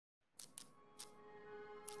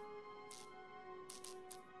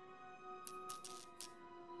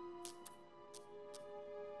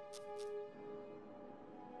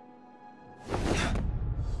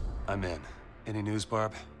I'm in. Any news,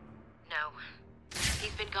 Barb? No.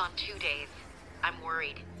 He's been gone 2 days. I'm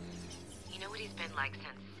worried. You know what he's been like since...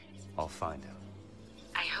 I'll find him.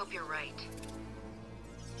 I hope you're right.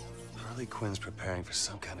 Harley Quinn's preparing for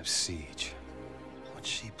some kind of siege. What's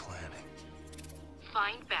she planning?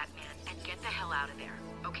 Find Batman and get the hell out of there,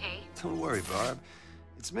 okay? Don't worry, Barb.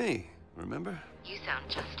 It's me, remember? You sound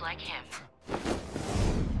just like him.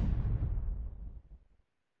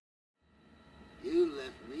 You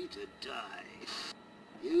left me to die.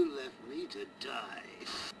 You left me to die.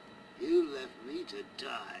 You left me to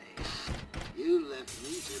die. You left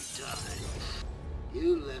me to die.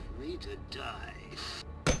 You left me to die.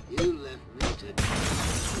 You left me to die.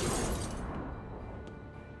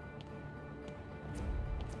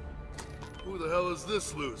 Who the hell is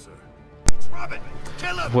this loser? Robin,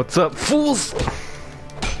 kill him! What's up, fools?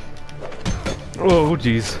 Oh,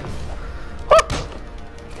 jeez.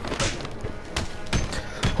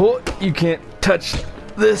 Oh, you can't touch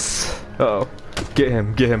this. Uh-oh. Get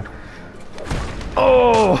him, get him.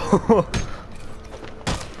 Oh!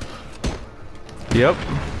 Yep.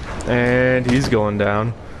 And he's going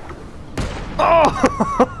down. Oh!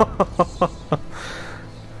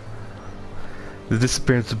 The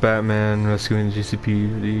disappearance of Batman, rescuing the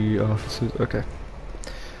GCPD officers. Okay.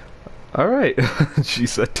 Alright.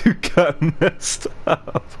 Jeez, that dude got messed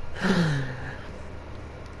up.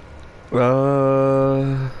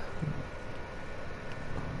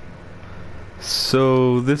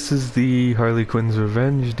 So this is the Harley Quinn's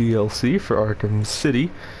Revenge DLC for Arkham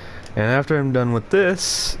City. And after I'm done with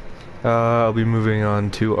this, I'll be moving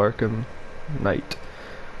on to Arkham Knight.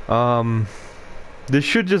 This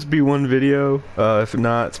should just be one video. If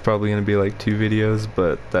not, it's probably gonna be like 2 videos,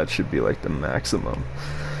 but that should be like the maximum.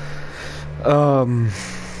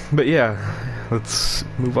 But yeah, let's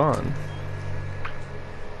move on.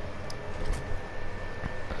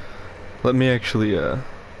 Let me actually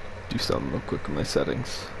do something real quick in my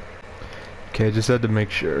settings. Okay, I just had to make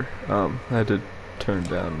sure. I had to turn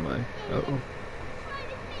down my... Uh-oh.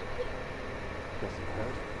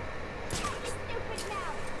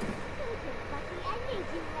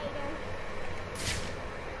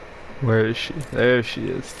 Where is she? There she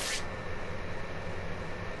is.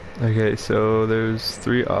 Okay, so there's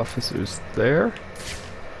 3 officers there.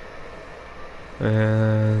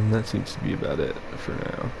 And that seems to be about it for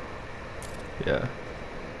now. Yeah.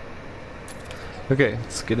 Okay,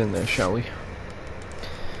 let's get in there, shall we?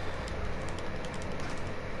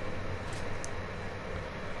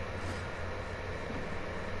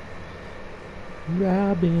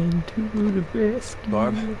 Robin to the rescue.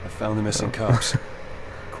 Barb, I found the missing cops.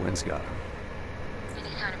 Quinn's got him.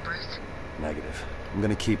 Any sign of Bruce? Negative. I'm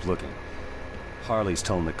gonna keep looking. Harley's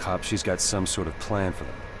telling the cops she's got some sort of plan for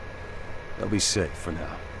them. They'll be safe for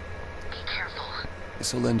now. Be careful.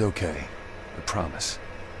 This'll end okay. I promise.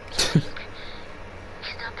 He's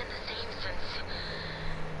not been the same since...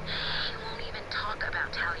 He won't even talk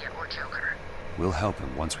about Talia or Joker. We'll help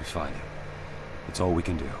him once we find him. That's all we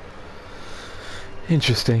can do.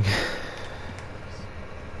 Interesting.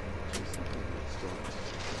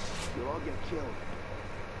 You'll all get killed.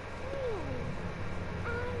 I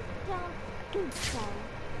don't think so.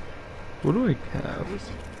 What do I have?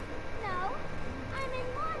 No, I'm in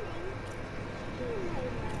mourning. You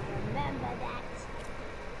may not remember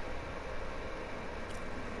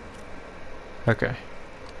that. Okay.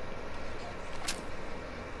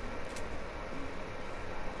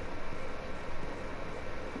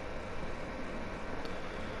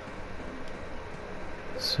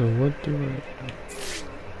 So what do I... What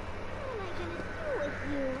am I gonna do with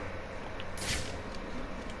you?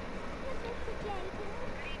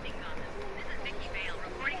 Good evening, Gotham. This is Vicky Vale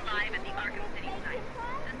reporting live at the Arkham City site.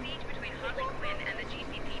 The siege between Harley Quinn and the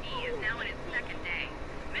GCPD is now in its 2nd day.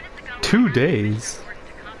 Minutes ago, 2 days? reported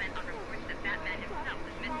to comment on reports that Batman himself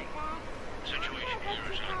is missing. Situation here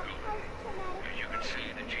is ongoing. As you can see,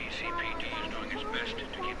 the GCPD is doing its best to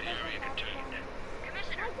keep the area contained.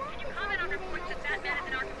 Commissioner, can you comment on reports that Batman is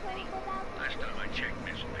in Arkham City? Last time I checked,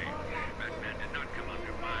 Miss Lee, Batman did not come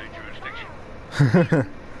under my jurisdiction.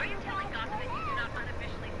 Are you telling Gotham that you do not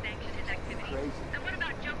unofficially sanction his activities? And what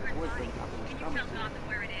about Joker's body? Can you tell Gotham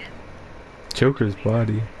where it is? Joker's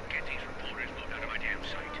body. Get these reporters moved out of my damn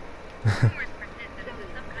sight. Rumors persist that this is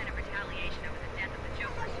some kind of retaliation over the death of the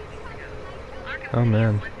Joker 2 weeks ago. Arkham Oh, City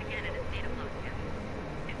man. is once again in a state of lockdown.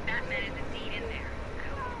 If Batman is indeed in there,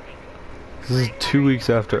 I will take it. This is 2 weeks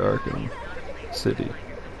after Arkham City.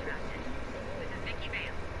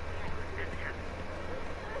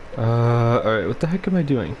 Alright, what the heck am I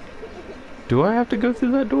doing? Do I have to go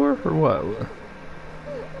through that door, or what?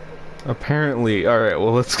 Apparently, alright,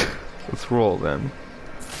 well let's roll then.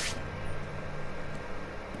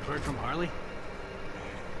 heard from Harley?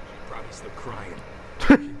 She's probably still crying.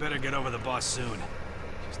 You better get over the boss soon.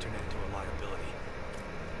 She's turned into a liability.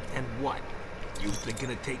 And what? You thinking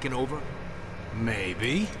of taking over?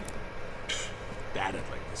 Maybe. That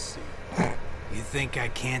I'd like to see. You think I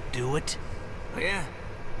can't do it? Oh, yeah?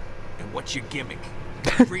 And what's your gimmick?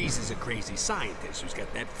 Freeze is a crazy scientist who's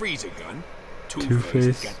got that freezer gun. Two-Face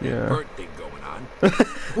has got that yeah. burnt thing going on.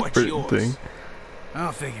 What's Burnt yours? thing.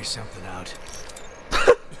 I'll figure something out.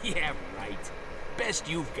 Yeah, right. Best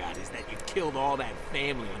you've got is that you killed all that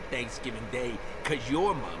family on Thanksgiving Day because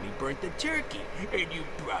your mommy burnt the turkey, and you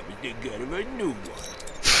promised to get her a new one.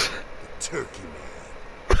 Turkey man.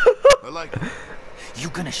 I like it. You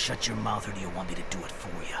gonna shut your mouth, or do you want me to do it for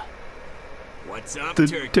you? What's up, The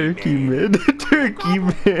turkey man. The turkey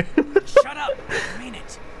man. Shut up! I mean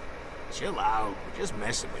it. Chill out. We're just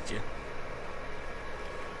messing with you.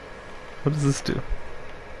 What does this do?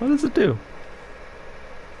 What does it do?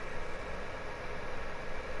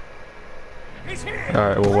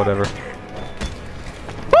 Alright, well, whatever.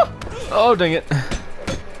 Oh, dang it.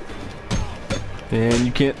 And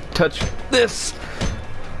you can't touch this.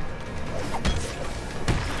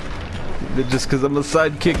 Just because I'm a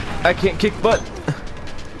sidekick, I can't kick butt.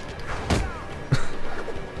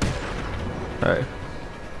 Alright.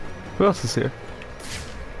 Who else is here?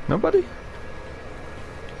 Nobody?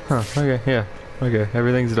 Huh, okay, yeah. Okay,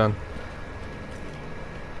 everything's done.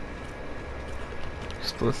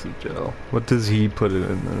 Explosive gel. What does he put it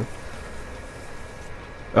in there?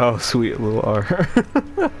 Oh, sweet, a little R.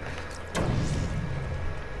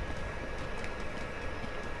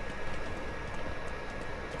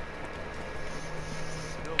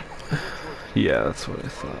 Yeah, that's what I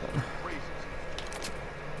thought.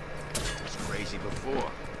 She's crazy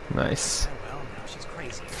before. Nice. Well, now she's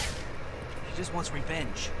crazy. She just wants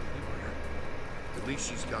revenge. At least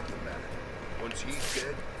she's got the back. Once he's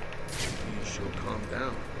dead, maybe she'll calm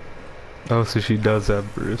down. Oh, so she does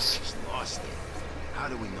have Bruce. She's lost it. How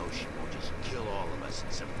do we know she won't just kill all of us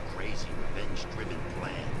in some crazy revenge-driven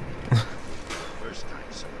plan? First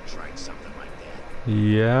time someone tried something like that.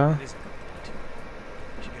 Yeah. It isn't complete.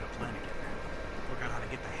 We should get a plan together. Work out how to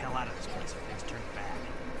get the hell out of this place if things turn bad.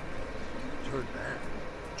 Turn bad.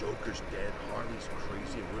 Joker's dead, Harley's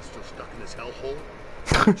crazy, and we're still stuck in this hellhole?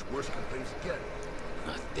 How much worse can things get?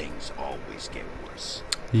 Things always get worse.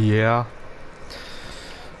 Yeah.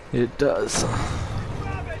 It does.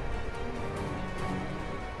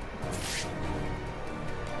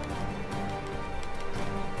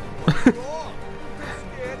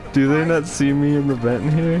 Do they not see me in the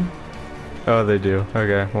vent here? Oh, they do.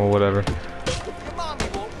 Okay, well, whatever.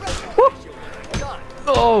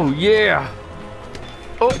 Oh, yeah!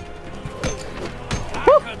 Oh!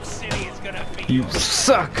 Arkham City is gonna be You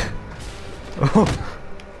suck! Oh.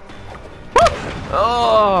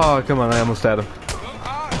 Oh, come on, I almost had him.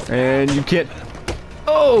 And you can't...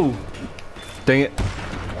 Oh! Dang it.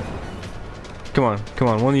 Come on,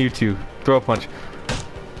 one of you two. Throw a punch.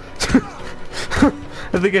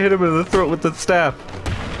 I think I hit him in the throat with the staff.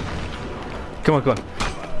 Come on.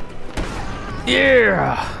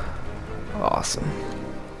 Yeah! Awesome.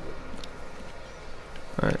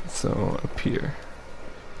 Alright, so up here.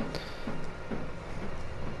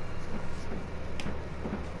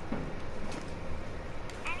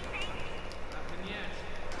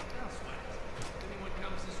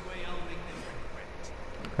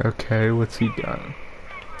 Okay, what's he got?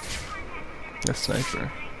 A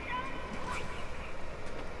sniper.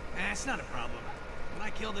 It's not a problem. When I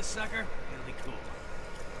kill this sucker, it'll be cool.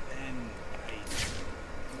 Then I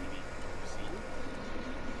maybe see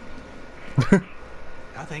you.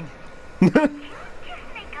 Nothing.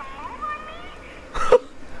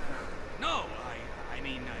 No, I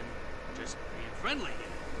mean I'm just being friendly.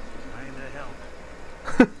 Trying to help.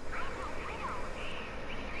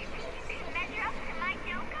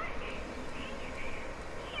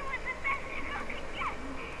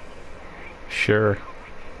 Sure.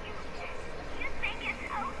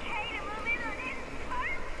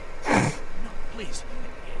 Please,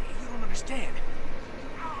 you don't understand.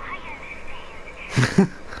 Oh, I understand.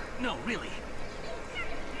 No, really.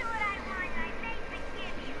 Just do what I want and I may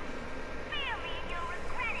forgive you. Feel me and you'll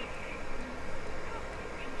regret it.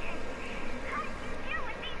 How did you deal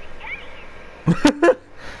with these idiots?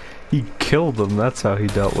 He killed them, that's how he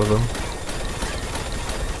dealt with them.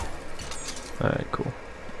 Alright, cool.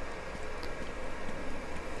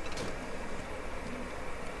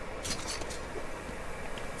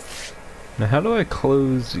 Now how do I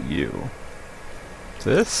close you?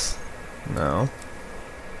 This? No.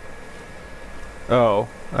 Oh,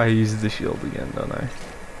 I use the shield again, don't I?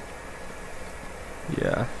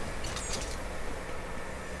 Yeah.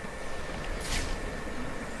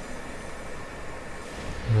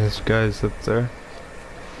 There's guys up there.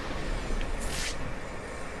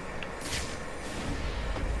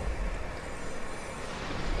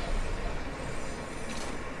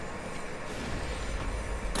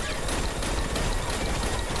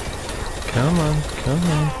 Come on, come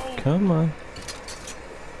on, come on.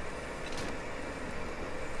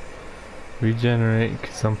 Regenerate,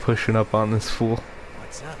 because I'm pushing up on this fool.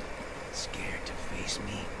 What's up? Scared to face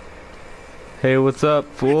me? Hey, what's up,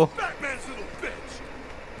 fool? Batman's little bitch!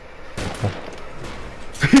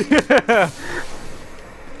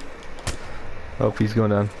 Oh, he's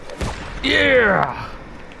going down. Yeah!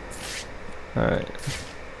 Alright.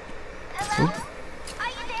 Hello? Are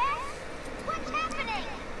you there? What's happening?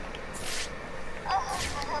 Oh,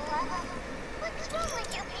 hello? What's wrong with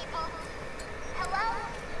you people? Hello?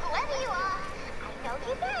 Whoever you are, I know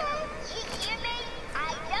you're there. You hear me? I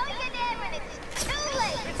know you're there, and it's too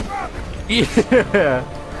late. Yeah!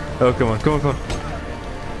 Oh, come on, come on, come on.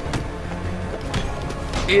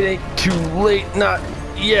 It ain't too late, not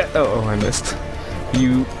yet. Oh, I missed.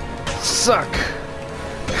 You suck.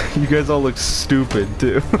 You guys all look stupid,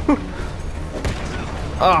 too.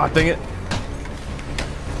 Ah, dang it.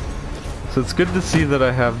 So it's good to see that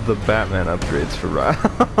I have the Batman upgrades for Riley.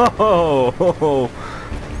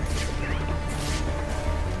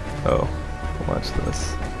 Oh, watch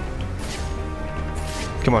this.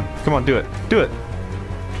 Come on, do it. Do it.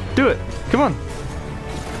 Do it. Come on.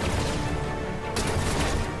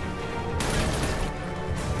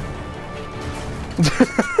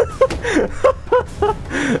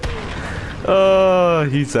 Oh,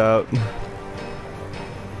 he's out.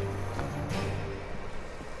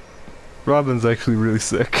 Robin's actually really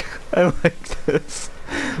sick. I like this.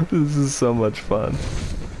 This is so much fun.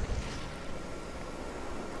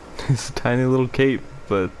 It's a tiny little cape,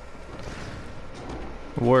 but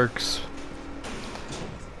works.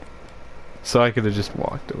 So I could have just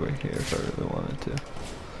walked over here if I really wanted to.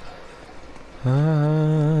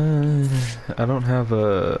 I don't have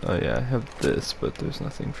a... Oh yeah, I have this, but there's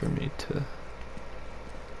nothing for me to...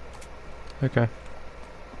 Okay.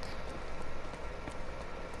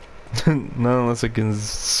 Not unless I can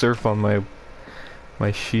surf on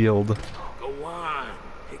my shield. Go on,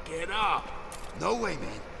 pick it up. No way,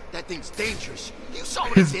 man. That thing's dangerous. You saw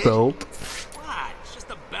what His it did. belt. What? It's just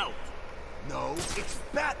a belt. No, it's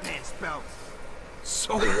Batman's belt.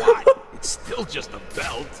 So what? It's still just a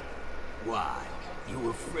belt. Why? You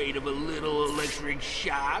afraid of a little electric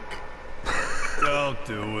shock? Don't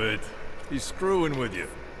do it. He's screwing with you.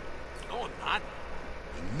 No, I'm not.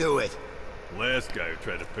 I knew it. Last guy who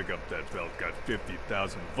tried to pick up that belt got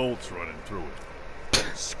 50,000 volts running through it.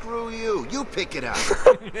 Screw you. You pick it up.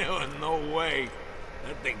 No way.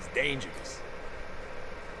 That thing's dangerous.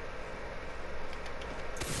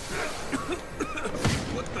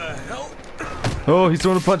 What the hell? Oh, he's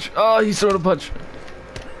throwing a punch. Oh, he's throwing a punch.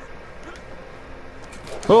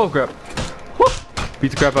 Oh, crap. Woo!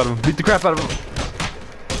 Beat the crap out of him. Beat the crap out of him.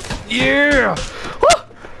 Yeah! Woo!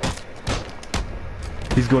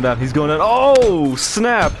 He's going down. He's going down. Oh,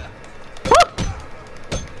 snap. Woo!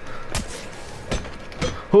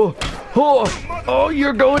 Oh, oh, oh,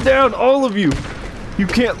 you're going down. All of you. You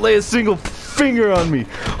can't lay a single finger on me.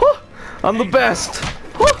 Woo! I'm the best.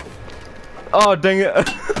 Woo! Oh, dang it.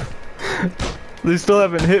 They still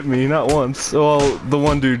haven't hit me, not once. Well, the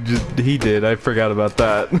one dude, he did. I forgot about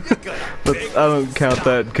that. But I don't count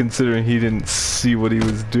that considering he didn't see what he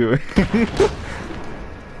was doing.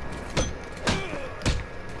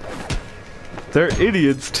 They're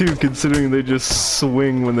idiots too, considering they just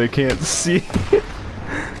swing when they can't see.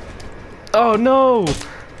 Oh no!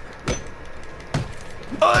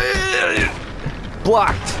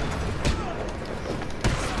 Blocked!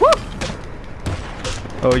 Woo!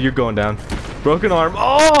 Oh, you're going down. Broken arm.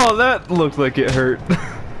 Oh, that looked like it hurt.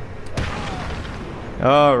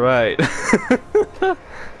 All right.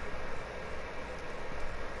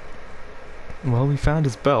 Well, we found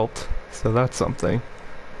his belt, so that's something.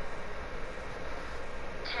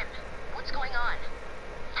 Tim, what's going on?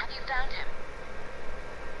 Have you found him?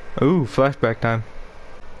 Ooh, flashback time.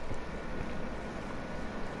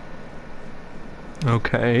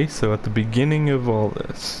 Okay, so at the beginning of all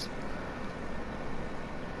this.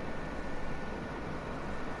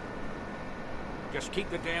 Just keep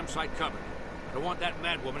the damn site covered. I don't want that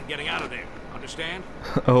mad woman getting out of there. Understand?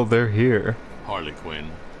 Oh, they're here. Harley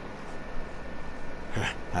Quinn.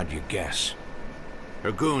 How'd you guess?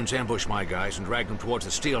 Her goons ambushed my guys and dragged them towards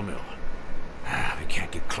the steel mill. We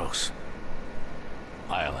can't get close.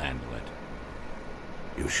 I'll handle it.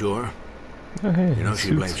 You sure? Oh, hey, You know she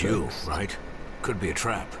suit's blames you, fixed. right? Could be a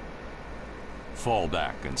trap. Fall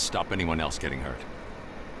back and stop anyone else getting hurt.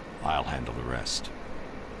 I'll handle the rest.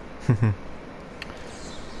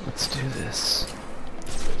 Let's do this.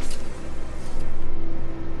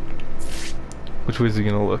 Which way is he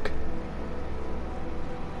gonna look?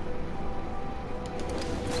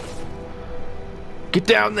 Get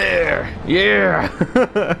down there! Yeah!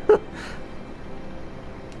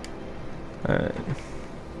 Alright.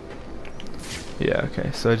 Yeah, okay,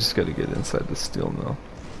 so I just gotta get inside the steel mill.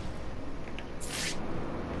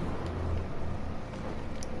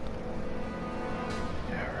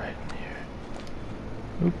 Yeah, right in here.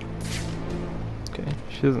 Oop. Okay,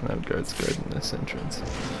 she doesn't have guards guarding this entrance.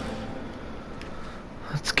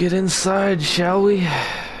 Let's get inside, shall we?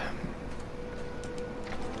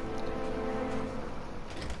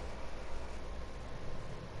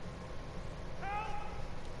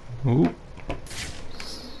 Ooh.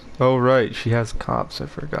 Oh right, she has cops, I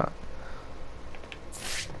forgot.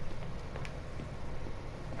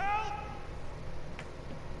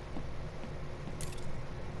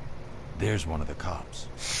 There's one of the cops.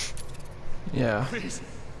 Yeah. Please,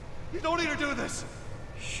 you don't need to do this.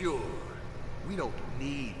 Sure, we don't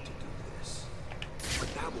need to do this,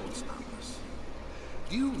 but that won't stop us.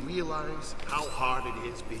 Do you realize how hard it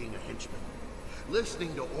is being a henchman?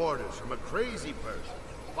 Listening to orders from a crazy person,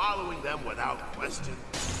 following them without question.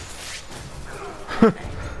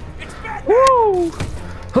 Woo!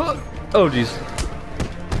 Huh. Oh jeez.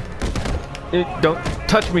 Don't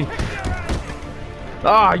touch me.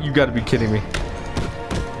 Ah, you gotta be kidding me.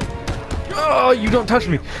 Oh, you don't touch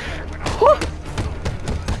me. Huh.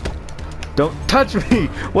 Don't touch me.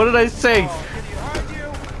 What did I say?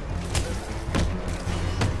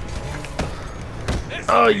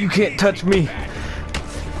 Oh, you can't touch me.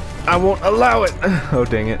 I won't allow it. Oh,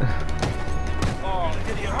 dang it.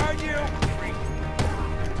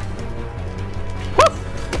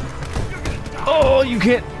 Oh, you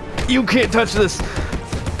can't touch this.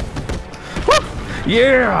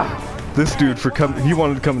 Yeah. This dude he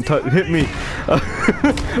wanted to come and hit me.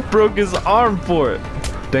 Broke his arm for it.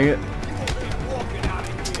 Dang it.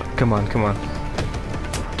 Come on, come on.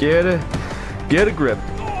 Get a grip.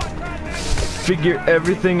 Figure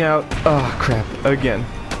everything out. Oh crap, again.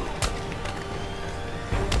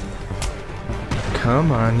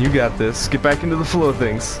 Come on, you got this. Get back into the flow of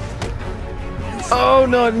things. Oh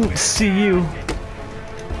no, I didn't see you.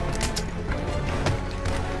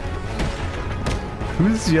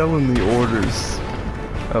 Who's yelling the orders?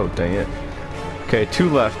 Oh dang it. Okay, two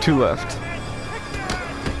left.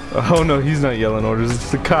 Oh no, he's not yelling orders,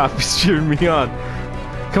 it's the cop. He's cheering me on.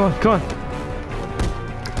 Come on.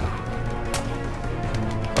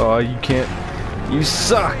 Oh, you can't. You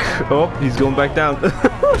suck. Oh, he's going back down.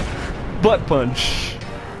 Butt punch.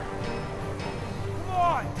 Come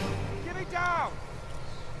on! Get me down!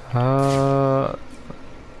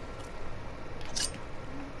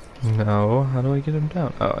 No. How do I get him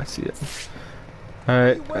down? Oh, I see it.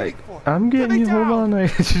 Alright, I'm getting you. Hold on.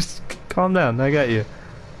 Just calm down. I got you.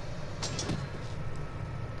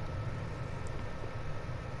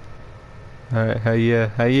 Alright, how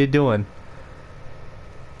you doing?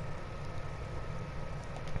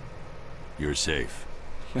 You're safe.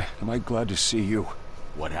 Yeah, am I glad to see you?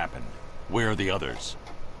 What happened? Where are the others?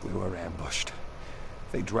 We were ambushed.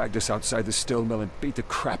 They dragged us outside the steel mill and beat the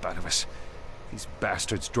crap out of us. These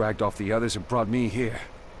bastards dragged off the others and brought me here.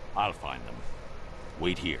 I'll find them.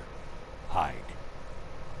 Wait here. Hide.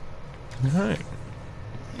 Alright.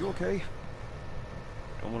 You okay?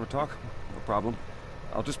 Don't want to talk? No problem.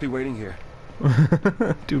 I'll just be waiting here.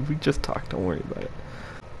 Dude, we just talked. Don't worry about it.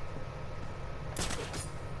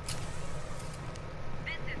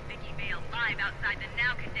 This is Vicky Vale live outside the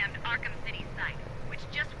now condemned Arkham City site, which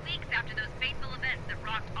just weeks after those fateful events that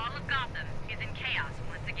rocked all of Gotham is in chaos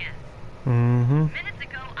once again. Minutes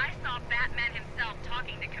ago, I saw Batman himself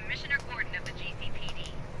talking to Commissioner Gordon of the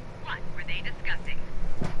GCPD. What were they discussing?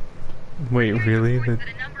 Wait, really? That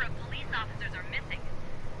a number of police officers are missing.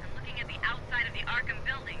 And looking at the outside of the Arkham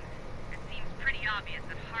buildings, it seems pretty obvious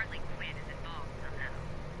that Harley Quinn is involved somehow.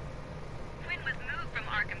 Quinn was moved from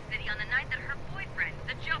Arkham City on the night that her boyfriend,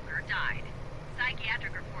 the Joker, died.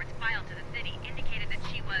 Psychiatric reports filed to the city indicated that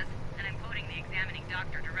she was, and I'm quoting the examining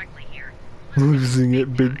doctor directly here, losing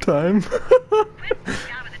it big time. Quinn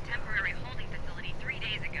moved out of the temporary holding facility 3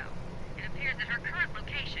 days ago. It appears that her current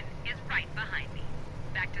location is right behind me.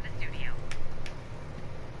 Back to the studio.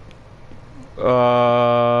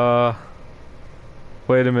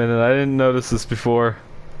 Wait a minute, I didn't notice this before.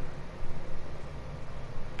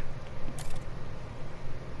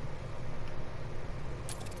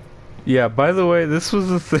 Yeah, by the way, this was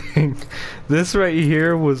the thing. This right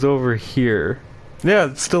here was over here. Yeah,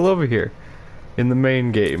 it's still over here. In the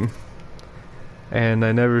main game. And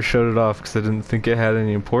I never showed it off because I didn't think it had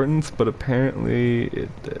any importance, but apparently it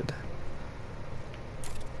did.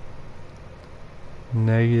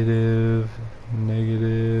 Negative,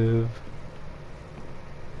 negative.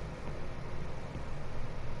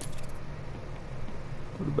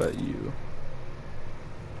 What about you?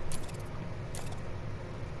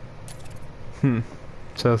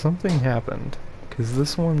 So something happened, because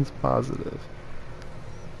this one's positive.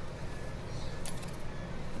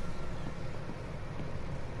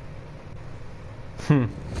 Where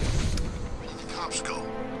did the cops go?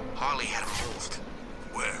 Harley had him moved.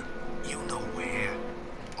 Where? You know where.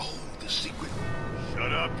 Oh, the secret.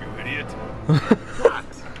 Shut up, you idiot. What?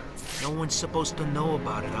 No one's supposed to know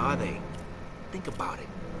about it, are they? Think about it.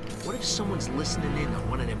 What if someone's listening in on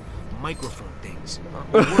one of them microphone things?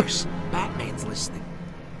 Or worse, Batman's listening.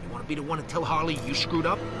 You want to be the one to tell Harley you screwed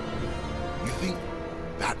up? You think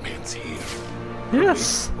Batman's here?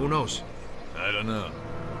 Yes. Who knows? I don't know.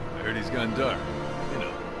 I heard he's gone dark. You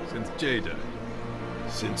know, since Jay died.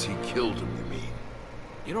 Since he killed him, you mean?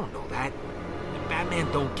 You don't know that. Batman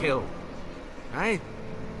don't kill. Right?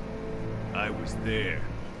 I was there.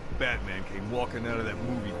 Batman came walking out of that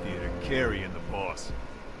movie theater carrying the boss.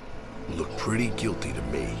 Looked pretty guilty to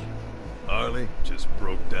me. Harley just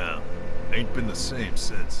broke down. Ain't been the same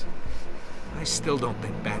since. I still don't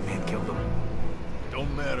think Batman killed him.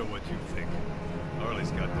 Don't matter what you think.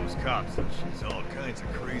 Harley's got those cops and she's all kinds of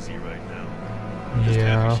crazy right now. Just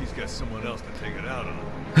Yeah. happy she's got someone else to take it out on.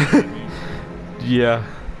 You know what I mean? Yeah,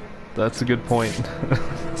 that's a good point.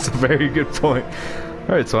 It's a very good point.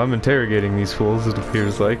 Alright, so I'm interrogating these fools, it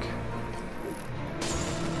appears like.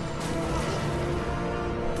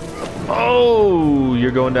 Oh,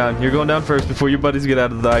 you're going down. You're going down first before your buddies get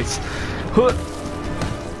out of the ice.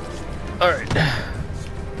 Alright.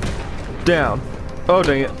 Down. Oh,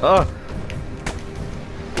 dang it.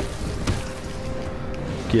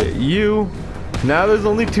 Get you. Now there's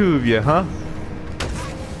only two of you, huh?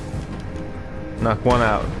 Knock one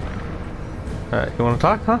out. Alright, you wanna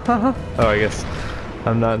talk? Huh? Oh, I guess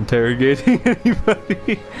I'm not interrogating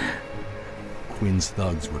anybody. Quinn's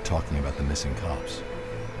thugs were talking about the missing cops.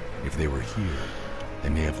 If they were here, they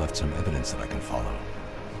may have left some evidence that I can follow.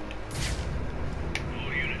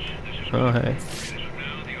 Oh, hey.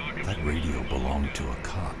 That radio belonged to a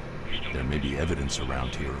cop. There may be evidence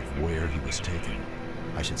around here of where he was taken.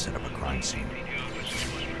 I should set up a crime scene.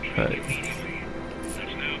 Right.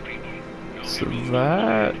 So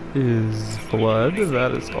that is blood.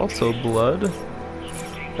 That is also blood.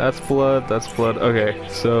 That's blood. That's blood. Okay,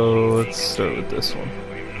 so let's start with this one.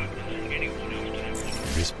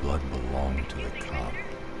 This blood belonged to the cop.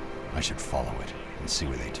 I should follow it and see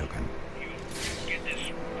where they took him.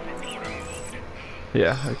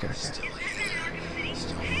 Yeah, okay.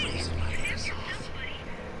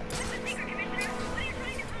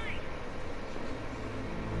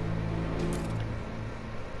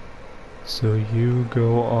 So you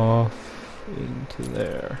go off into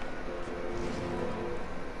there.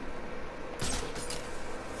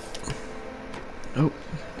 Oh,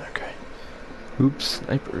 okay. Oops,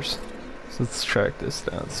 snipers. So let's track this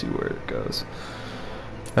down, see where it goes.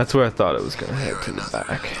 That's where I thought it was gonna head, to the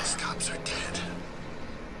back. Those cops are dead.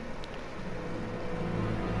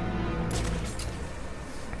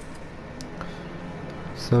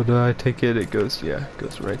 So do I take it? It goes, yeah, it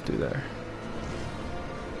goes right through there.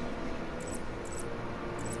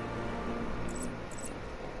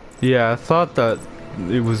 Yeah, I thought that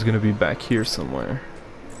it was gonna be back here somewhere.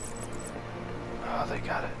 Oh, they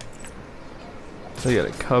got it. They got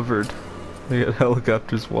it covered. They got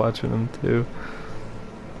helicopters watching them too.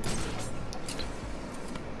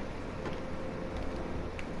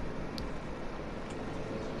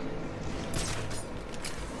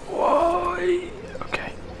 Whoa!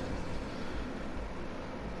 Okay.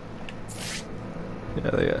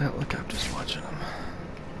 Yeah, they got helicopters watching them.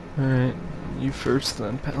 Alright, you first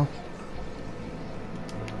then, pal.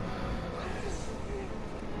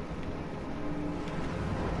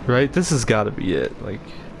 Right? This has got to be it. Like,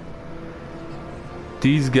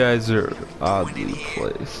 these guys are oddly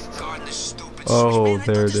placed. Oh,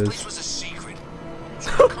 there it is.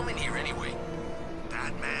 Come in here anyway.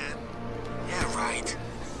 Batman. Yeah, right.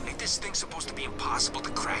 Ain't this thing supposed to be impossible to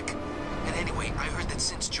crack? And anyway, I heard that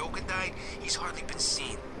since Joker died, he's hardly been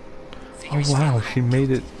seen. Oh wow, she made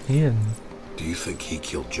it in. Do you think he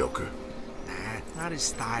killed Joker? Nah, not his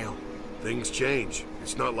style. Things change.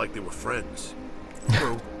 It's not like they were friends.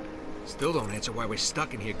 True. Still don't answer why we're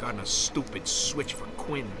stuck in here guarding a stupid switch for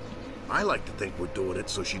Quinn. I like to think we're doing it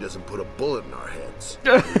so she doesn't put a bullet in our heads.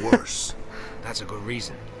 Or worse. That's a good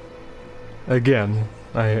reason. Again,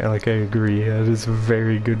 I agree. That is a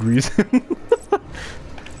very good reason.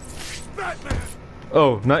 Batman!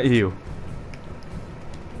 Oh, not you.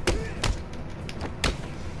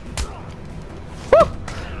 Woo!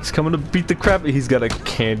 He's coming to beat the crap. He's got a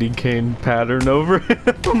candy cane pattern over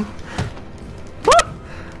him.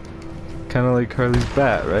 Kind of like Harley's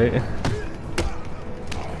bat, right?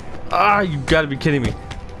 Ah, you gotta be kidding me.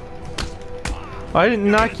 I didn't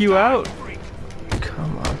knock you out.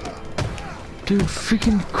 Come on. Dude,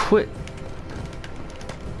 freaking quit.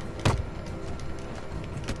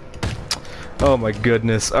 Oh my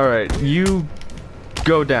goodness. Alright, you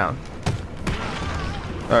go down.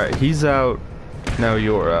 Alright, he's out. Now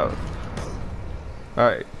you're out.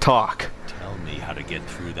 Alright, talk. Tell me how to get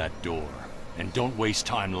through that door. And don't waste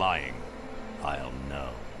time lying. I'll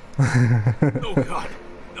know. Oh God.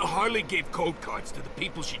 Harley gave code cards to the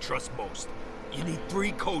people she trusts most. You need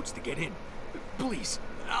 3 codes to get in. Please,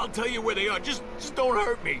 I'll tell you where they are. Just don't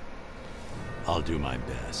hurt me. I'll do my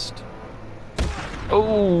best.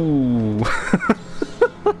 Oh.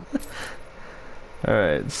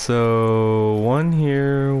 Alright, so 1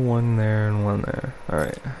 here, 1 there, and 1 there.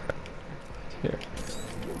 Alright. Here.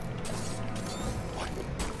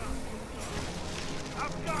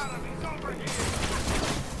 I've got him! He's over here!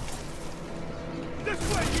 This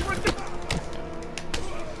way! He went to...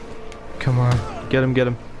 Come on. Get him, get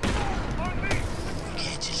him. On me!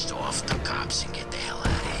 Get just off the cops and get the hell out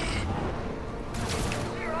of here.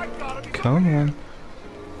 Here, I got him! He's Come over on. here.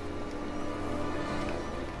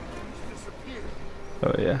 He's disappeared.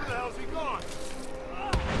 Oh, yeah. Where the hell's he gone?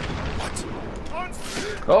 What? On...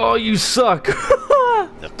 Oh, you suck!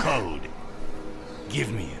 The code.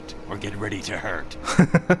 Give me it, or get ready to hurt.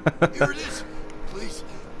 Here it is. Please,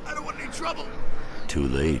 I don't want any trouble. Too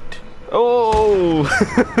late. Oh!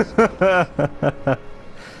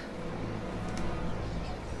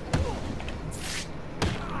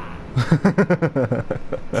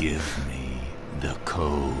 Give me the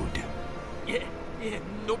code. Yeah,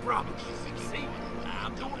 no problem. See,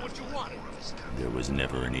 I'm doing what you wanted. There was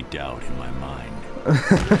never any doubt in my mind.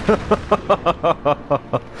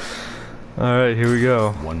 Alright, here we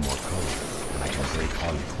go. One more code, and I can break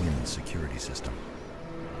Harley Quinn's security system.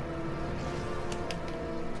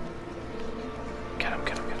 Get him,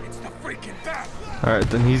 get him, get him. It's the freaking bat! Alright,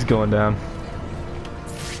 then he's going down.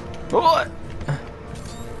 What?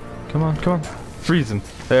 Come on, come on. Freeze him.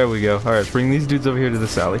 There we go. Alright, bring these dudes over here to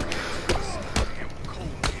this alley.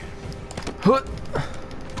 What?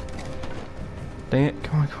 Dang it.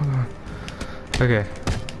 Come on, come on, come on. Okay.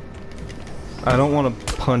 I don't want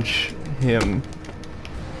to punch him.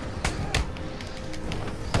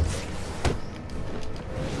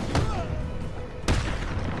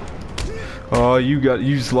 Oh, you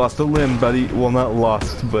just lost a limb, buddy. Well, not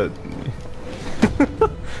lost, but...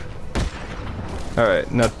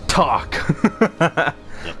 Alright, now talk! The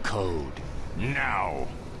code. Now!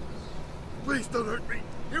 Please don't hurt me!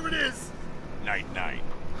 Here it is! Night-night.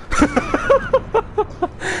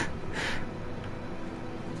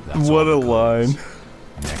 What a line.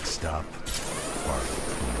 Next up,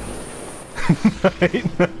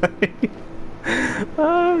 Night, night.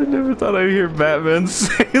 I never thought I'd hear Batman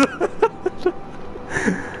say that.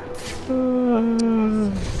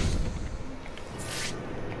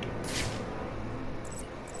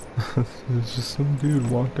 There's just some dude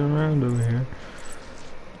walking around over here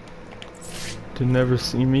to never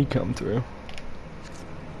see me come through.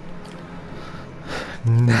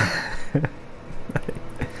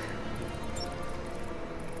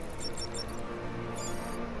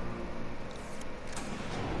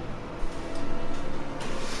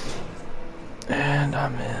 And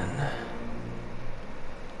I'm in.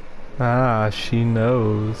 Ah, she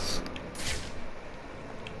knows.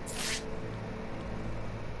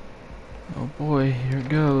 Oh boy, here it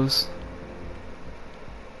goes.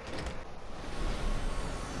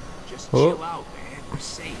 Just Oh. chill out, man. We're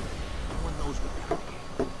safe. No one knows we're down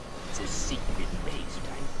here. It's a secret base,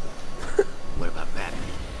 right? What about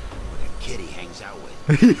Batman? What that kid he hangs out with?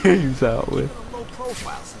 He's out with. He's been a low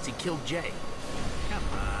profile since he killed Jay. Come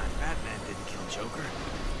on, Batman didn't kill Joker.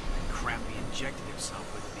 That crap he injected himself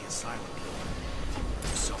with the asylum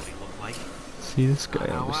killer. So he looked like. See, this guy Not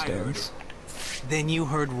how I heard understands. Then you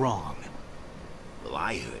heard wrong. Well,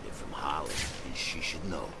 I heard it from Harley, and she should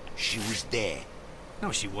know. She was there.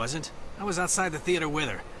 No, she wasn't. I was outside the theater with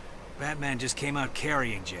her. Batman just came out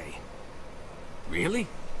carrying Jay. Really?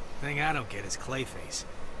 Thing I don't get is Clayface.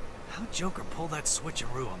 How'd Joker pull that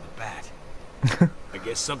switcheroo on the bat? I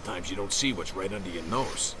guess sometimes you don't see what's right under your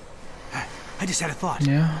nose. I just had a thought.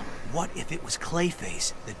 Yeah. What if it was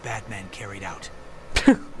Clayface that Batman carried out?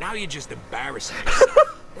 Now you're just embarrassing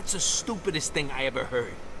yourself. That's the stupidest thing I ever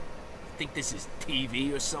heard. Think this is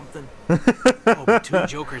TV or something? Oh, but two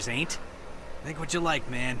Jokers ain't? Think what you like,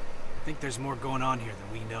 man. I think there's more going on here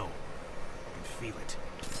than we know. I can feel it.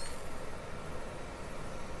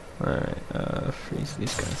 Alright, freeze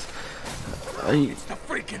these guys. It's the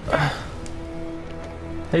freaking...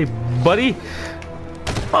 Hey, buddy!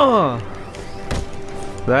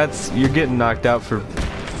 That's... You're getting knocked out for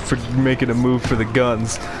making a move for the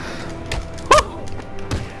guns.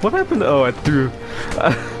 What happened? Oh, I threw...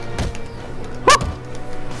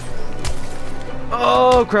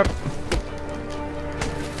 Oh, crap!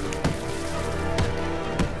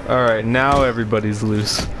 Alright, now everybody's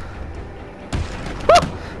loose.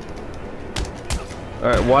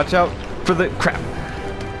 Alright, watch out for the... Crap!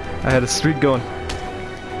 I had a streak going.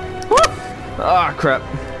 Ah, crap.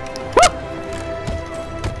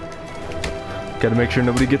 Gotta make sure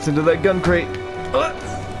nobody gets into that gun crate.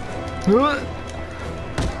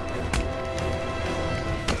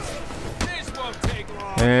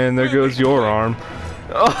 And there goes your arm.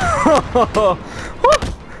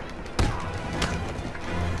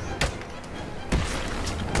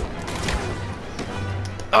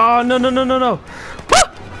 Oh, no, no, no, no, no.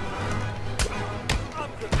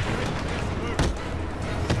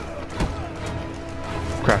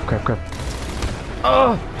 Crap, crap, crap.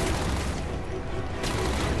 Oh!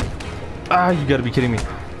 Ah, you gotta be kidding me.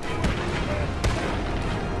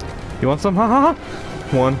 You want some? Ha ha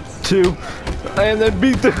ha! 1, 2, and then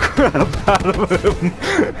beat the crap out of him.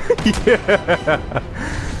 Yeah!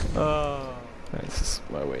 Alright, this is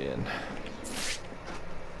my way in.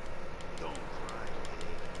 Don't cry.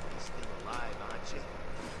 You're still alive, aren't you?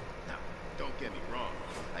 Now, don't get me wrong.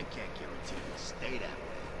 I can't guarantee you'll stay that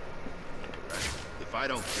way. Right? If I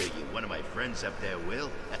don't kill you, one of my friends up there will.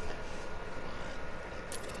 Come on,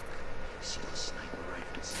 look. See those sniper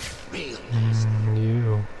rifles? Real nice.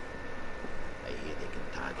 You. I hear they can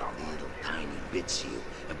target little tiny bits of you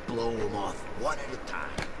and blow them off one at a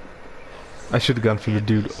time. I should have gone for the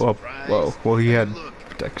dude up. Whoa. Well, he had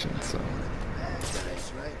protection, so.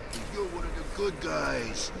 That's right. You're one of the good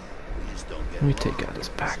guys. We just don't get Let me take out his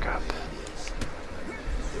backup.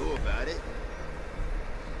 Do about it.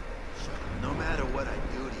 So, no matter what I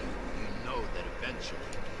do to you, you know that eventually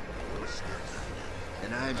you'll still find out.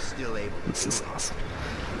 And I'm still able to This do is it. awesome.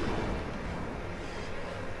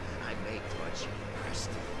 I may touch you,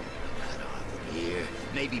 Preston. Not often here.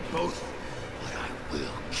 Maybe both. But I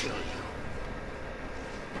will kill you.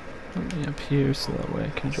 Put me up here so that way I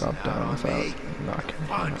can drop down without knocking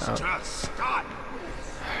him out. Just start.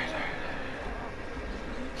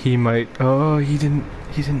 He might. Oh, he didn't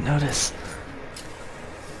notice.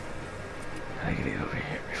 I gotta get over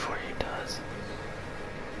here before he does.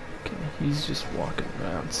 Okay, he's just walking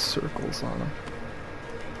around circles on him.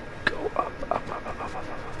 Go up, up, up, up, up, up, up.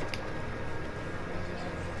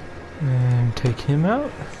 And take him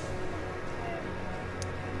out.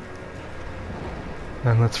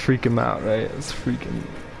 And let's freak him out, right? Let's freak him.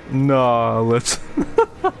 No, let's.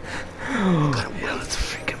 Yeah, let's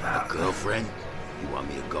freak him out. Girlfriend, you want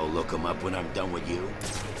me to go look him up when I'm done with you?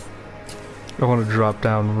 I want to drop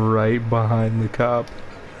down right behind the cop.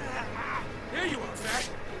 Here you are, Matt.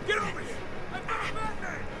 Get over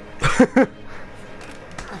here.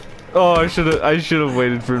 Oh, I should have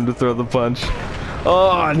waited for him to throw the punch.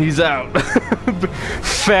 Oh, and he's out.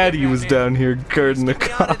 Fatty was down here guarding the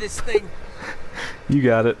Get out of cop. this thing. You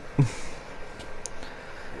got it.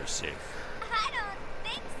 You're safe. I don't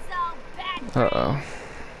think so, bad. Uh-oh.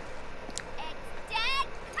 It's dead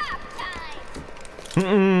cop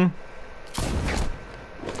time.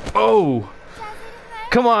 Oh! Does it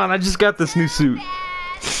hurt Come on, I just got this new suit.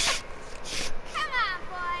 bad? Come on,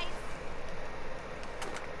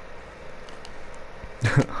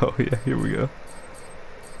 boys. Oh yeah, here we go.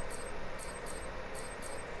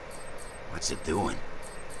 What's it doing?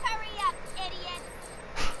 Hurry up, idiot.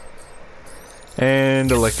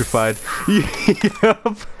 And electrified.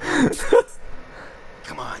 Yup.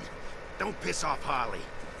 Come on. Don't piss off Harley.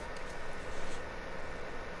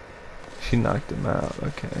 She knocked him out,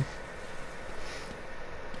 okay.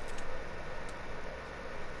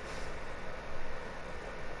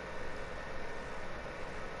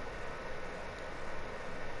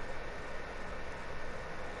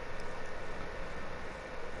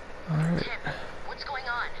 Alright. What's going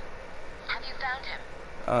on? Have you found him?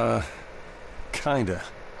 Kinda.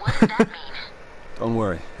 What does that mean? Don't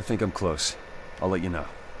worry, I think I'm close. I'll let you know.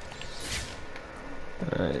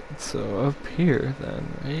 Alright, so up here then,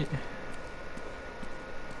 right?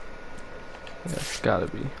 Yeah, it's gotta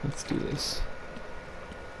be. Let's do this.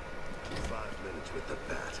 5 minutes with the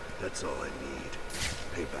bat. That's all I need.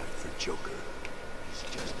 Payback for Joker. He's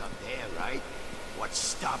It's just up there, right? What's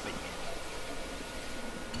stopping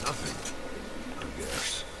you? Nothing, I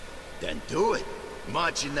guess. Then do it.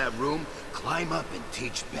 March in that room, climb up and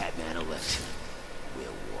teach Batman a lesson.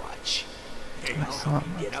 We'll watch. Hey,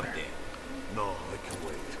 Get up there. No, I can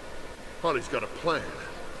wait. Harley's got a plan.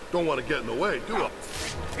 Don't want to get in the way, do I?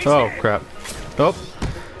 Oh crap. Oh.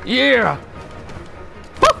 Yeah!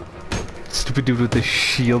 Woo! Stupid dude with the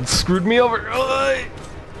shield screwed me over. Ugh.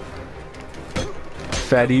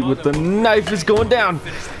 Fatty with the knife is going down.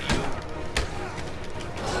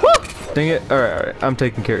 Woo! Dang it. Alright. I'm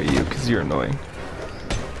taking care of you because you're annoying.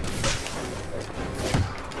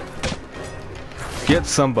 Get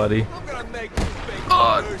somebody.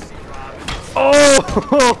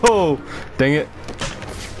 Oh! Dang it.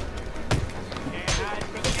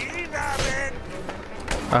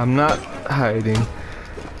 I'm not hiding.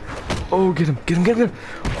 Oh, get him, get him, get him.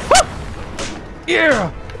 Woo!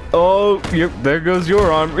 Yeah! Oh, yep, there goes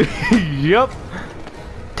your arm. Yep.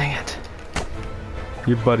 Dang it.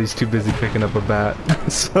 Your buddy's too busy picking up a bat.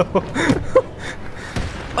 So.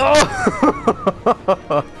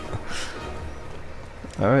 Oh!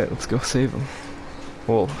 Alright, let's go save him.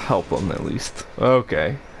 We'll help him at least.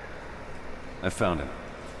 Okay. I found him.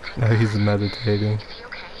 Now he's meditating.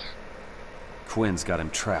 Quinn's got him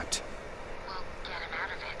trapped. Well, get him out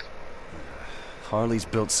of it. Harley's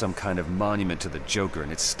built some kind of monument to the Joker,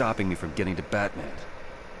 and it's stopping me from getting to Batman.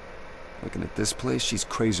 Looking at this place, she's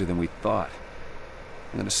crazier than we thought.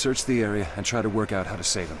 I'm gonna search the area and try to work out how to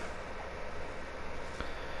save him.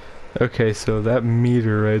 Okay, so that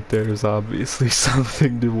meter right there is obviously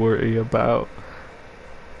something to worry about.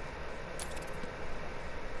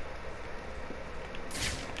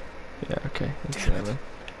 Yeah, okay. Damn it.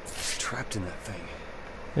 He's trapped in that thing.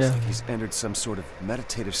 Yeah. It's like he's entered some sort of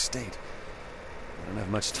meditative state. I don't have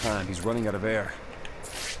much time. He's running out of air.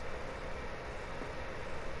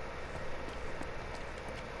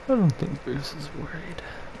 I don't think Bruce is worried.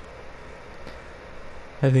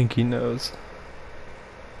 I think he knows.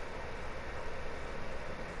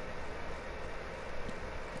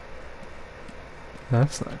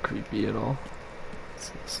 That's not creepy at all. What's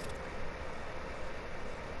this?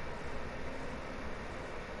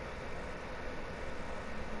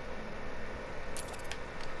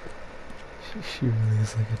 She really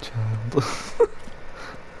is like a child.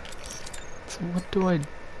 So what do I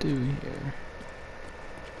do here?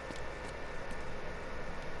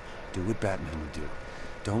 Do what Batman would do.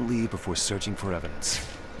 Don't leave before searching for evidence.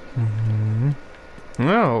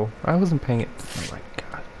 No, I wasn't paying it. Oh my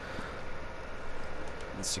god.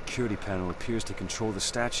 The security panel appears to control the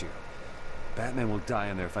statue. Batman will die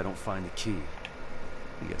in there if I don't find the key.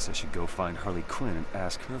 I guess I should go find Harley Quinn and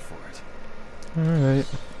ask her for it. Alright.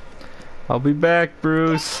 I'll be back,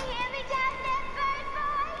 Bruce. Can you hear me down there, bird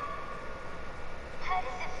boy? How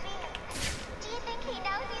does it feel? Do you think he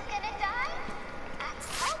knows he's gonna die? I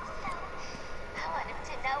hope so. I want him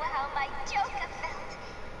to know how my Joker felt.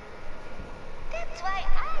 That's why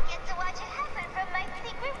I get to watch it happen from my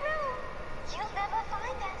secret room. You'll never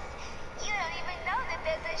find us. You don't even know that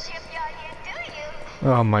there's a shipyard here, do you?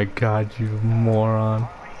 Oh my god, you moron.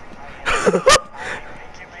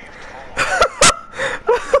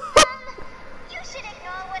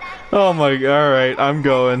 Oh my, alright, I'm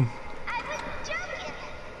going. I was joking.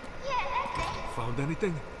 Yeah, that's it. Found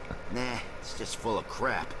anything? Nah, it's just full of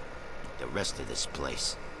crap. The rest of this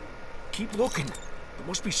place. Keep looking. There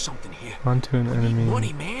must be something here. Onto an enemy.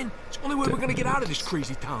 Money, man. It's the only way we're gonna get out of this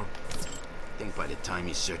crazy town. I think by the time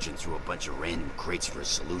you're searching through a bunch of random crates for a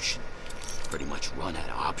solution, pretty much run out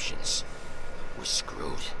of options. We're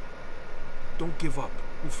screwed. Don't give up.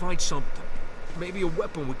 We'll find something. Maybe a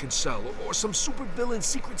weapon we can sell, or some super villain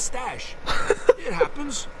secret stash. It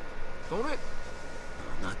happens, don't it?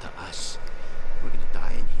 Not to us. We're gonna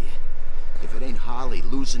die in here. If it ain't Harley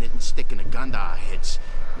losing it and sticking a gun to our heads,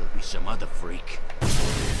 it'll be some other freak.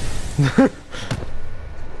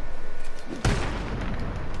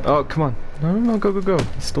 Oh, come on. No, no, no, go, go, go.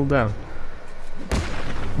 He's still down.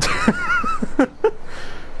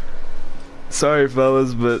 Sorry,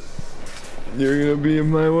 fellas, but you're gonna be in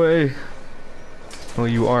my way. Oh,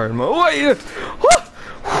 you are in my way.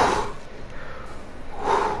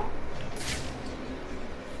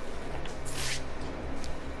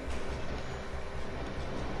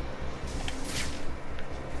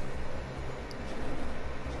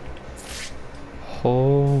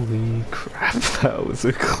 Holy crap, that was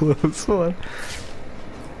a close one.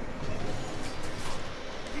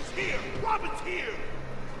 He's here! Robin's here!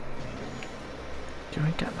 You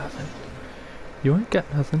ain't got nothing. You ain't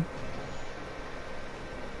got nothing.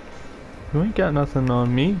 You ain't got nothing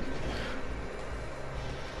on me.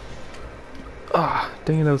 Ah,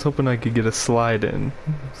 dang it, I was hoping I could get a slide in.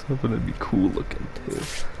 I was hoping it'd be cool looking too.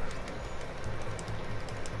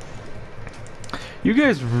 You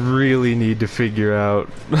guys really need to figure out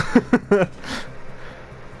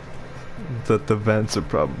that the vents are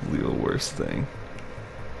probably the worst thing.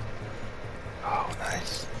 Oh,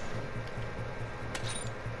 nice.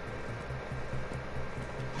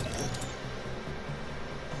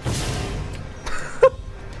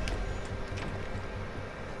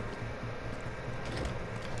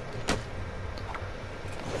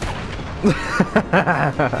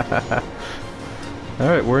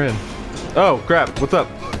 Alright, we're in. Oh, crap. What's up?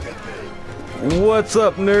 What's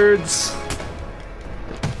up, nerds?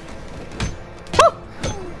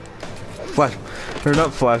 Flash. Or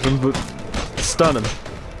not flash him, but stun him.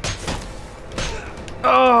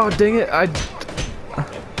 Oh, dang it.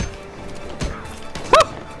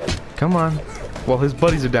 Come on. Well, his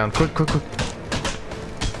buddies are down. Quick, quick, quick.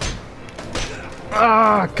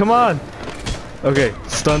 Ah, come on. Okay,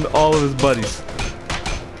 stunned all of his buddies.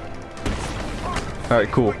 Alright,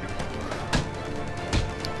 cool.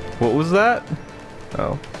 What was that?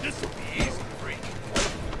 Oh.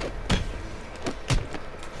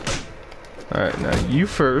 Alright, now you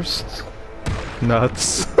first.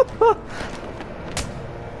 Nuts.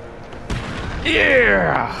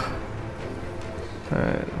 Yeah!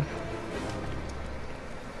 Alright.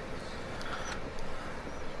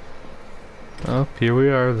 Oh, here we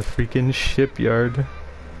are, the freaking shipyard.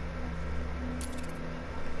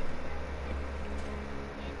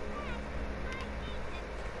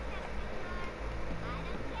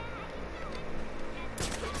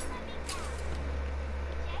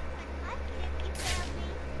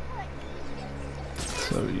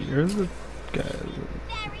 So you're the guy.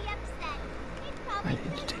 I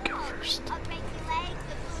need to take out first.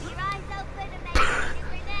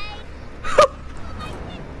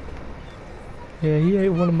 Yeah, he ate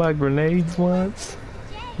one of my grenades once.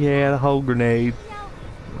 Yeah, the whole grenade.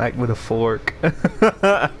 Like with a fork.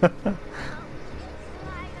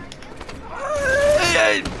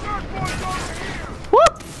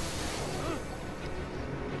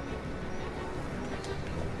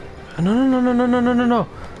 No.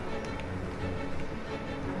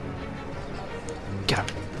 Get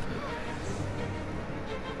him.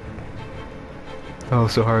 Oh,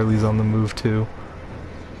 so Harley's on the move too.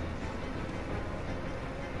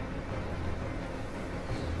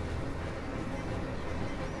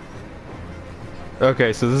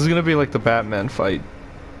 Okay, so this is gonna be like the Batman fight.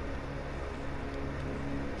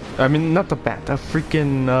 I mean, not the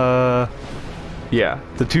freaking, yeah,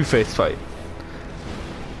 the Two-Face fight.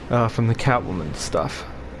 From the Catwoman stuff.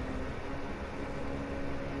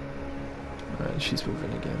 Alright, she's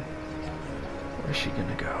moving again. Where's she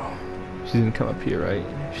gonna go? She's gonna come up here, right?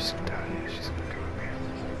 She's down here. She's gonna come up here.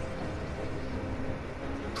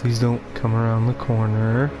 Please don't come around the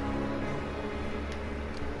corner.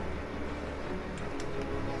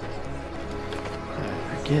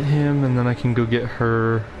 Get him, and then I can go get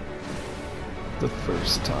her the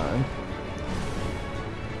first time.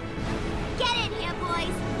 Get in here,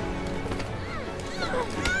 boys.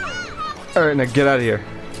 Alright, now get out of here.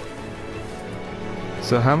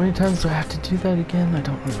 So how many times do I have to do that again? I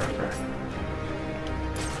don't remember.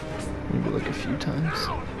 Maybe like a few times.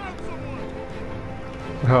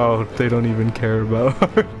 Oh, they don't even care about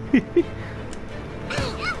Harley.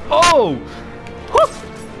 Oh!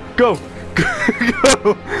 Go!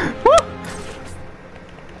 Go!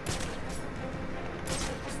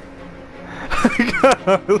 I got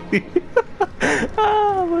Harley.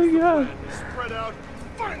 Oh my god. Spread out.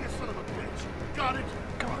 Find the son of a bitch. Got it?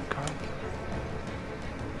 Come on, come on.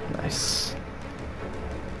 Nice.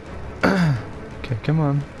 Okay, come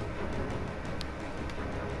on.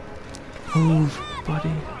 Move,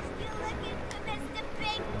 buddy.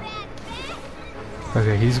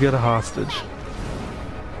 Okay, he's got a hostage.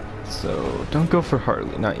 So, don't go for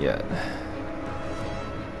Harley, not yet.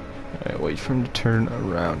 Alright, wait for him to turn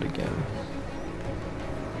around again.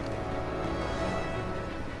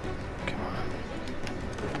 Come on.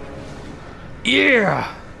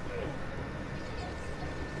 Yeah!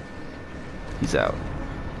 He's out.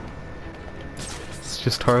 It's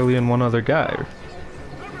just Harley and one other guy.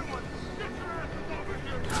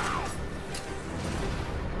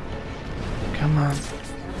 Come on.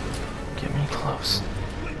 Get me close.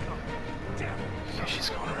 Okay, she's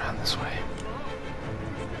going around this way.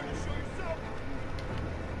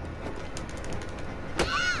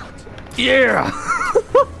 Yeah!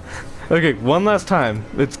 Okay, one last time.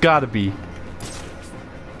 It's gotta be.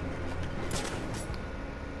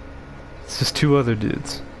 It's just two other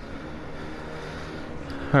dudes.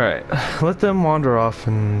 Alright, let them wander off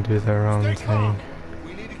and do their own thing.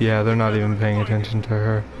 Yeah, they're not even paying attention to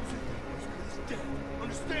her.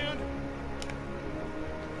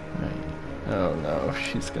 Right. Oh no,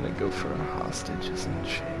 she's gonna go for a hostage, isn't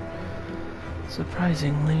she?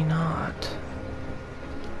 Surprisingly not.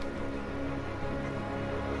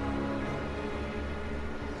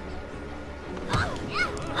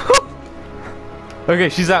 Okay,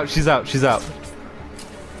 she's out, she's out, she's out.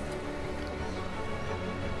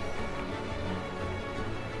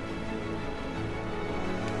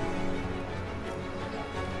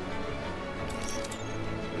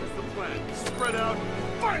 Here's the plan. Spread out.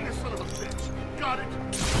 Find this son of a bitch. Got it?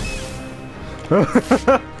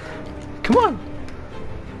 Come on.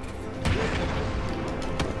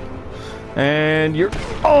 And you're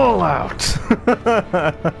all out.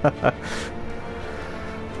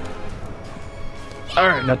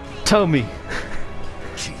 Alright, now tell me.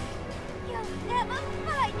 You'll never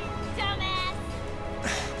find it, dumbass!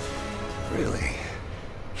 Really?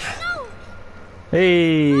 No!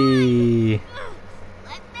 Hey.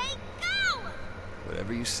 Let me go!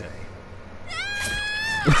 Whatever you say.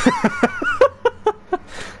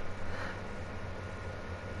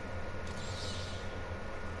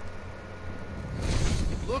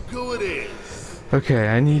 Look who it is. Okay,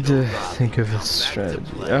 I need to think of a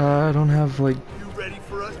strategy. I don't have like. You ready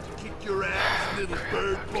for us to kick your ass, little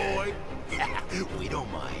bird boy? We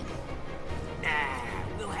don't mind. Nah,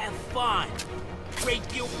 we'll have fun. Break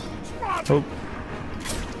you. Oh.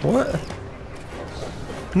 What?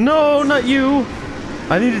 No, not you!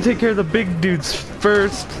 I need to take care of the big dudes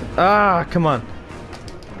first. Ah, come on.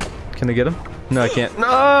 Can I get him? No, I can't.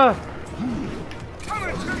 Ah!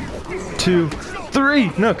 2,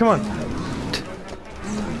 3! No, come on.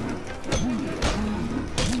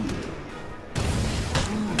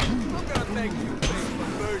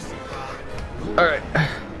 Alright.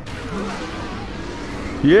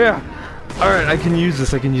 Yeah! Alright, I can use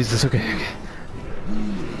this, okay, okay.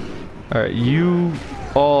 Alright, you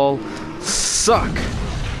all suck!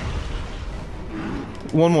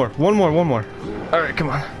 One more. Alright, come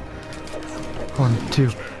on. 1, 2,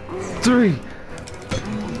 3!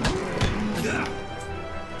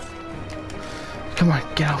 Come on,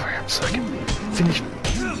 get over here so I can finish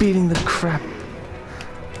beating the crap.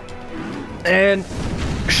 And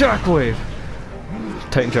shockwave!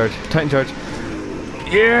 Titan charge.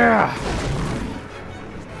 Yeah!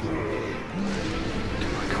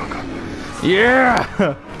 Come on. Yeah!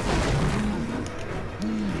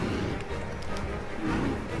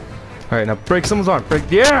 Alright, now break someone's arm.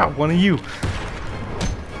 Break. Yeah! One of you.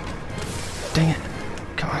 Dang it.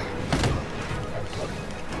 Come on.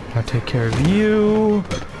 I'll take care of you.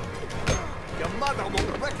 Your mother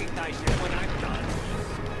won't recognize you when I'm done.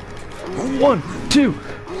 1, 2,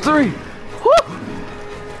 3. Woo!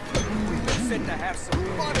 Said to have some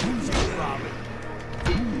fun with you, Robin.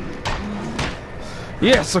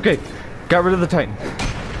 Yes, okay. Got rid of the Titan.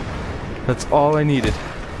 That's all I needed.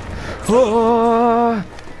 Oh,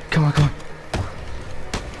 come on.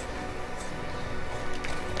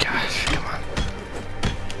 Gosh, come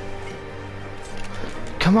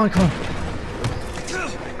on.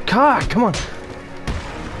 God, come on.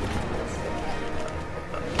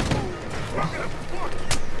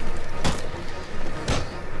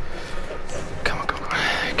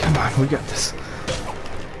 Come on, we got this.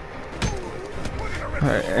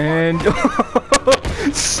 Alright, and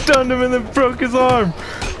stunned him and then broke his arm.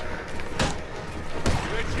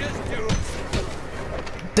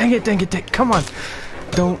 Dang it, come on.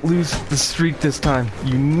 Don't lose the streak this time.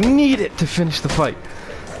 You need it to finish the fight.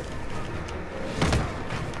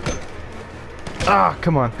 Ah,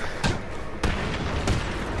 come on.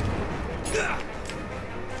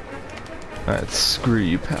 Alright, screw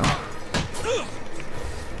you, pal.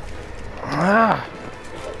 Ah!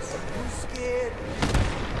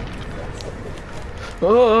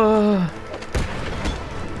 Oh!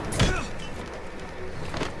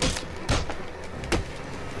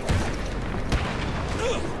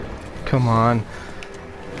 Come on.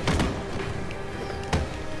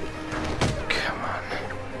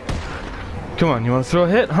 Come on, you want to throw a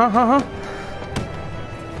hit? Huh?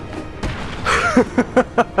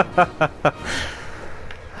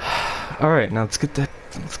 Alright, now let's get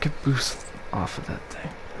boost off of that thing.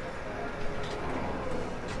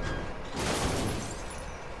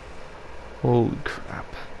 Holy crap.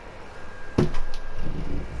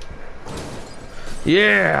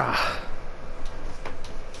 Yeah!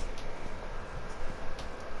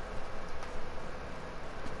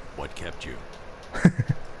 What kept you?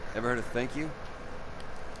 Ever heard of thank you?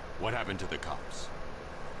 What happened to the cops?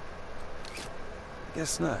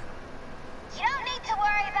 Guess not. You don't need need to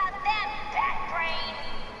worry about them, Bat Brain.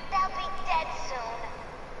 They'll be dead soon.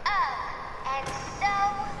 Oh, and so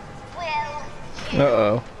will you.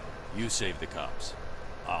 Uh-oh. You save the cops.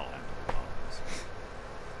 I'll handle the bombs.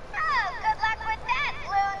 Oh, good luck with that,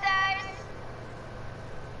 losers.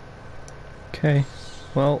 Okay,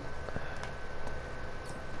 well,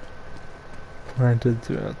 planted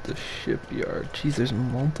throughout the shipyard. Jeez, there's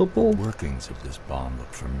multiple? Workings of this bomb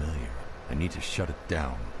look familiar. I need to shut it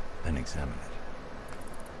down, then examine it.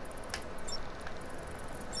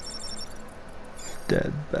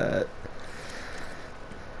 Dead bat.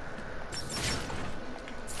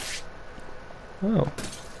 Oh.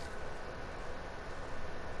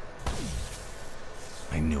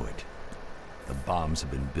 I knew it. The bombs have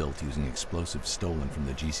been built using explosives stolen from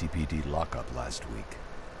the GCPD lockup last week.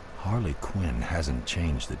 Harley Quinn hasn't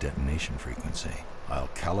changed the detonation frequency. I'll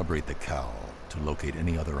calibrate the cowl to locate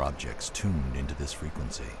any other objects tuned into this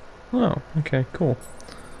frequency. Oh, okay, cool.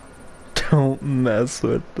 Don't mess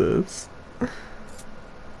with this.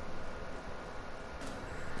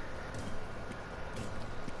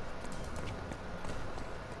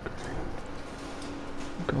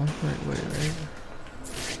 Going the right way, right?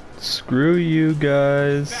 Screw you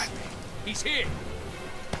guys. He's here.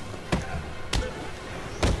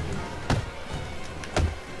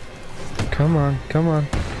 Come on, come on.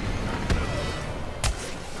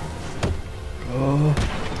 Oh,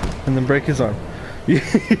 and then break his arm. Yeah.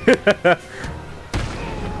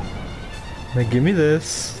 Now give me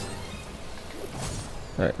this.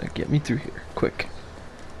 Alright, now get me through here, quick.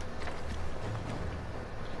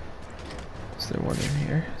 Is there one in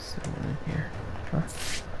here? Is there one in here? Huh?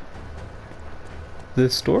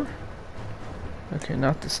 This door? Okay,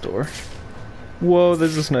 not this door. Whoa,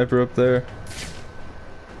 there's a sniper up there.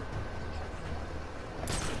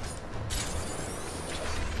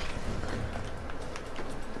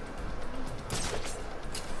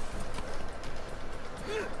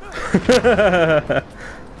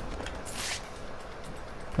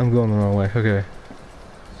 I'm going the wrong way. Okay.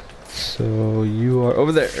 So you are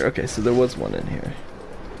over there. Okay, so there was one in here.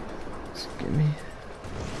 So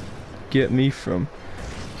get me from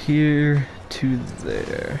here to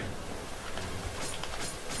there.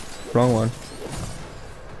 Wrong one.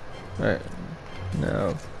 Alright.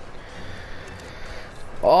 Now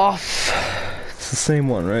off. It's the same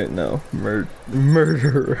one, right? No.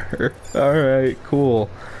 Murderer. Alright, cool.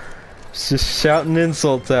 It's just shouting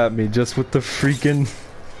insults at me just with the freaking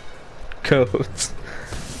codes.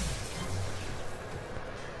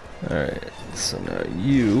 Alright, so now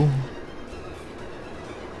you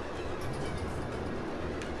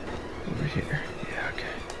over here. Yeah, okay.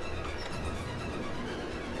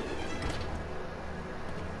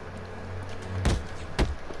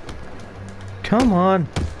 Come on.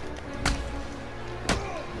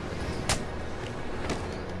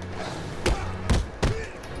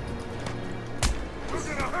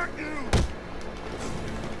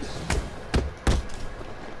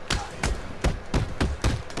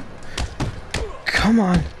 Come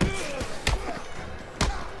on.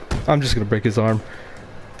 I'm just gonna break his arm.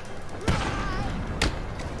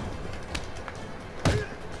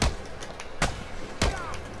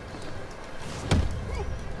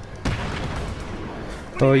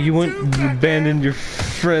 Oh, you abandoned your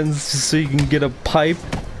friends just so you can get a pipe?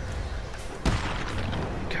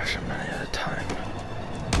 Gosh, I'm running out of time.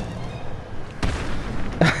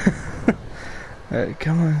 Alright,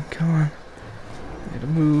 come on, come on. I gotta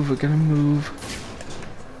move, I gotta move.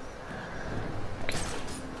 Okay.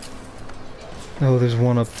 Oh, there's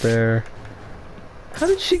one up there. How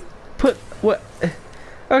did she put what?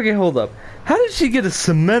 Okay, hold up. How did she get a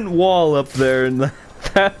cement wall up there in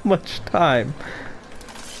that much time?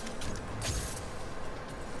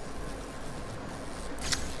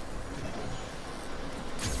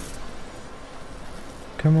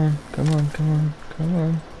 Come on, come on, come on, come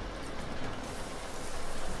on.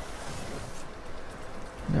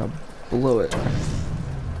 Now blow it.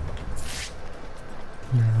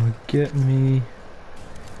 Now get me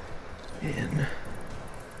in.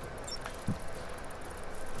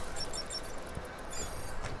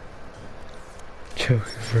 Joke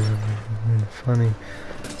for funny.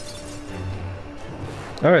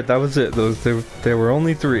 Alright, that was it. There were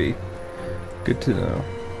only 3. Good to know.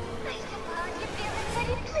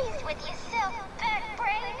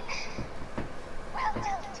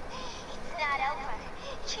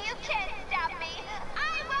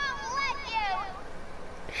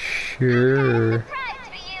 Sure.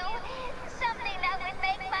 Something that would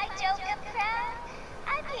make my Joker proud.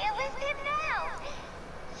 I'm here with him now.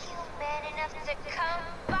 You man enough to come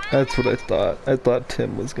by. That's what I thought. I thought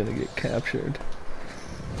Tim was gonna get captured.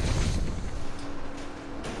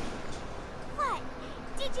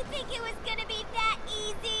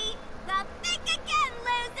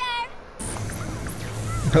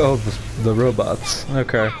 Oh, the robots.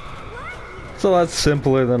 Okay. It's a lot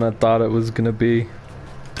simpler than I thought it was gonna be.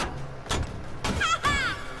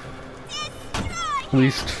 At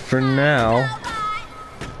least for now.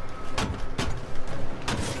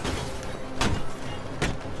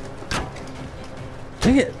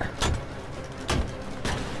 Dang it!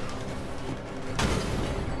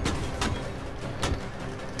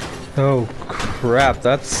 Oh crap,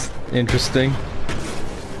 that's interesting.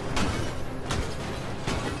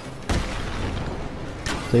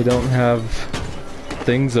 They don't have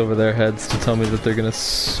things over their heads to tell me that they're gonna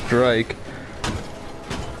strike.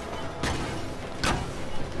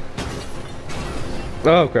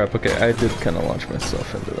 Oh crap, okay, I did kind of launch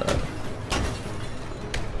myself into that.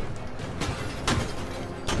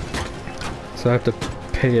 So I have to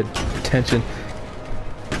pay attention.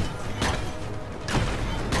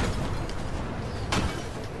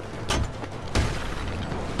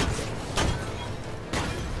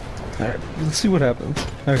 Alright, let's see what happens.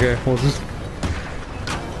 Okay, we'll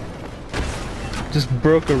just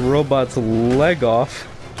broke a robot's leg off.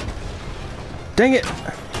 Dang it!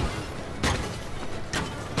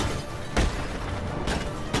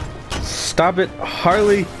 Stop it,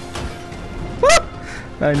 Harley! Woo!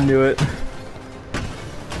 I knew it.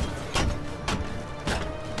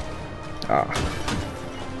 Ah.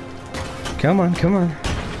 Come on, come on.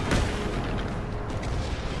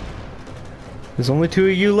 There's only 2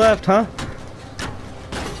 of you left, huh?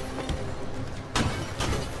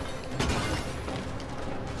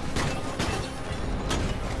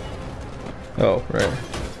 Oh, right.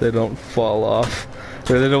 They don't fall off.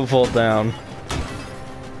 Or they don't fall down.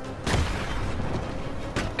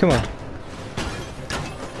 Come on.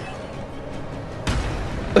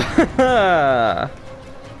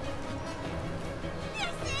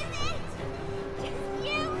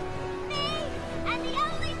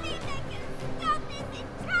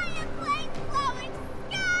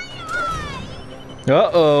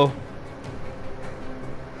 Uh-oh.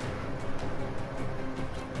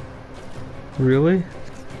 Really?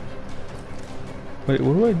 Wait,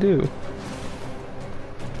 what do I do?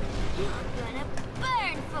 You're gonna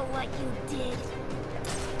burn for what you did.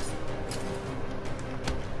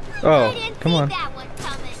 Oh, come on. That one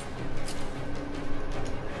coming.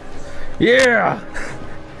 Yeah!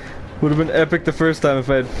 Would have been epic the first time if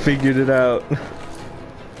I had figured it out.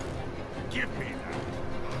 Give me that.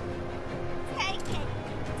 Take it,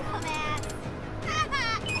 dumbass.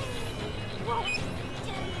 Won't do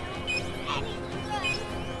you any good.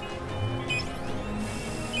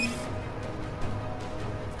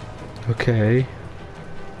 Okay.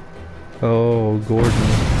 Oh, Gordon.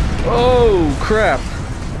 Oh, crap!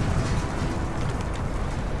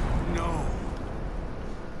 No.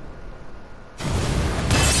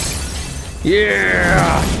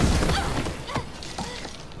 Yeah!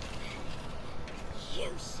 You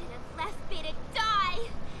should have left me to die.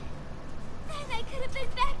 Then I could have been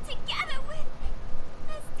back together with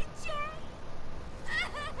Mr. J.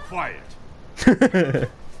 Quiet.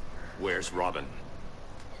 Where's Robin?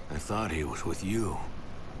 I thought he was with you.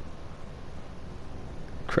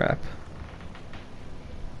 Crap.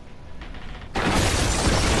 See?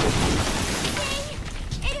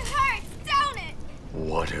 It hurts, don't it?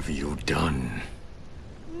 What have you done?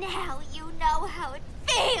 Now you know how it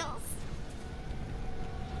feels.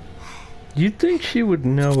 You'd think she would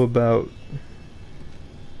know about...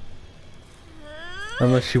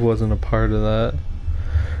 Unless she wasn't a part of that.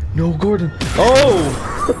 No, Gordon! Oh!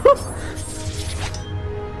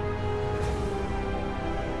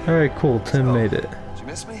 Alright, cool. Tim made it. Did you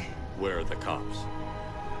miss me? Where are the cops?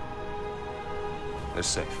 They're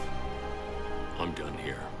safe. I'm done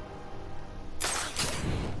here.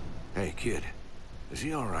 Hey, kid. Is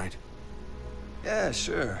he all right? Yeah,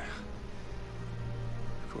 sure.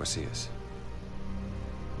 Of course he is.